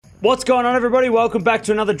What's going on, everybody? Welcome back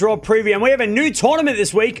to another draw preview, and we have a new tournament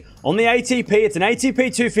this week on the ATP. It's an ATP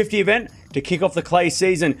 250 event to kick off the clay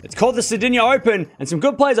season. It's called the Sardinia Open, and some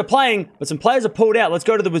good players are playing, but some players are pulled out. Let's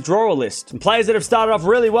go to the withdrawal list. Some players that have started off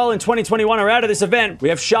really well in 2021 are out of this event. We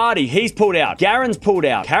have Shardy, he's pulled out. Garin's pulled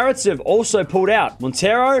out. Karatsev also pulled out.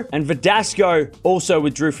 Montero and Verdasco also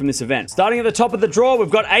withdrew from this event. Starting at the top of the draw, we've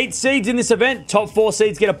got 8 seeds in this event. Top 4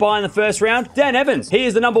 seeds get a bye in the first round. Dan Evans, he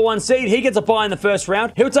is the number 1 seed. He gets a bye in the first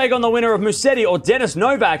round. He'll take on the winner of Musetti or Denis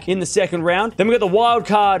Novak in the second round. Then we got the wild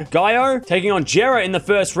card Gaio taking on Jera in the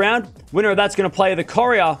first round. Winner of that's going to play the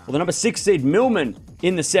Courier or the number 6 seed Millman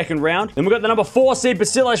in the second round. Then we've got the number 4 seed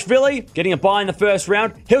Basilashvili getting a bye in the first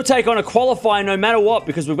round. He'll take on a qualifier no matter what,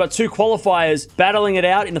 because we've got 2 qualifiers battling it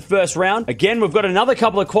out in the first round. Again, we've got another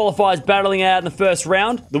couple of qualifiers battling it out in the first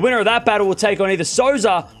round. The winner of that battle will take on either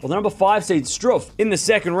Souza or the number 5 seed Struff in the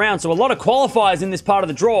second round. So a lot of qualifiers in this part of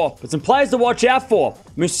the draw, but some players to watch out for.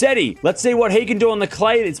 Musetti, let's see what he can do on the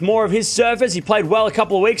clay. It's more of his surface. He played well a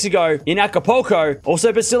couple of weeks ago in Acapulco.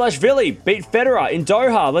 Also, Basilashvili beat Federer in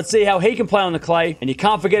Doha. Let's see how he can play on the clay. And you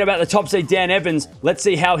can't forget about the top seed Dan Evans. Let's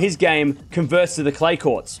see how his game converts to the clay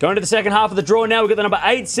courts. Going to the second half of the draw now, we've got the number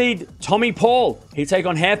 8 seed Tommy Paul. He'll take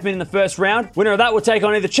on Halfman in the first round. Winner of that will take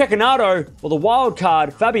on either Cecchinato or the wild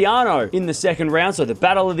card Fabiano in the second round. So the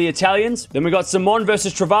battle of the Italians. Then we got Simon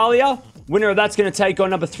versus Travaglia. Winner of that's going to take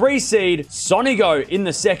on number 3 seed Sonigo in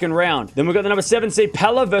the second round. Then we've got the number 7 seed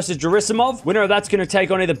Pella versus Gerasimov. Winner of that's going to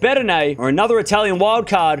take on either Bedene or another Italian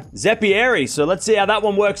wildcard, Zeppieri. So let's see how that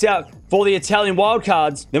one works out for the Italian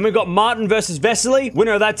wildcards. Then we've got Martin versus Vesely.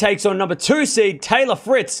 Winner of that takes on number 2 seed Taylor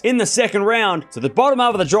Fritz in the second round. So the bottom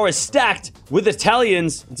half of the draw is stacked with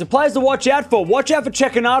Italians. And some players to watch out for. Watch out for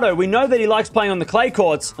Cecchinato. We know that he likes playing on the clay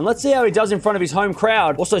courts. And let's see how he does in front of his home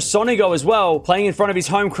crowd. Also Sonigo as well, playing in front of his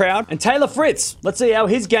home crowd. And Taylor Fritz. Let's see how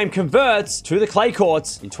his game converts to the clay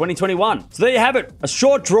courts in 2021. So there you have it. A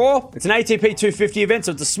short draw. It's an ATP 250 event,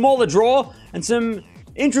 so it's a smaller draw. And some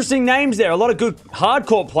interesting names there. A lot of good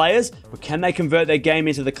hardcourt players, but can they convert their game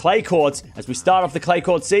into the clay courts as we start off the clay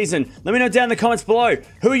court season? Let me know down in the comments below.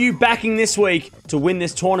 Who are you backing this week to win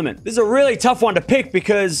this tournament? This is a really tough one to pick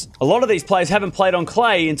because a lot of these players haven't played on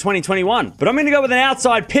clay in 2021. But I'm going to go with an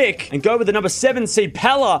outside pick and go with the number 7 seed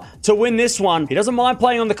Pella to win this one. He doesn't mind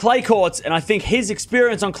playing on the clay courts, and I think his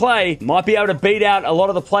experience on clay might be able to beat out a lot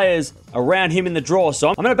of the players around him in the draw. So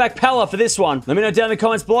I'm going to back Pella for this one. Let me know down in the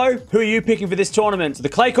comments below, who are you picking for this tournament? So the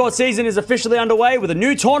clay court season is officially underway with a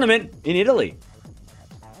new tournament in Italy.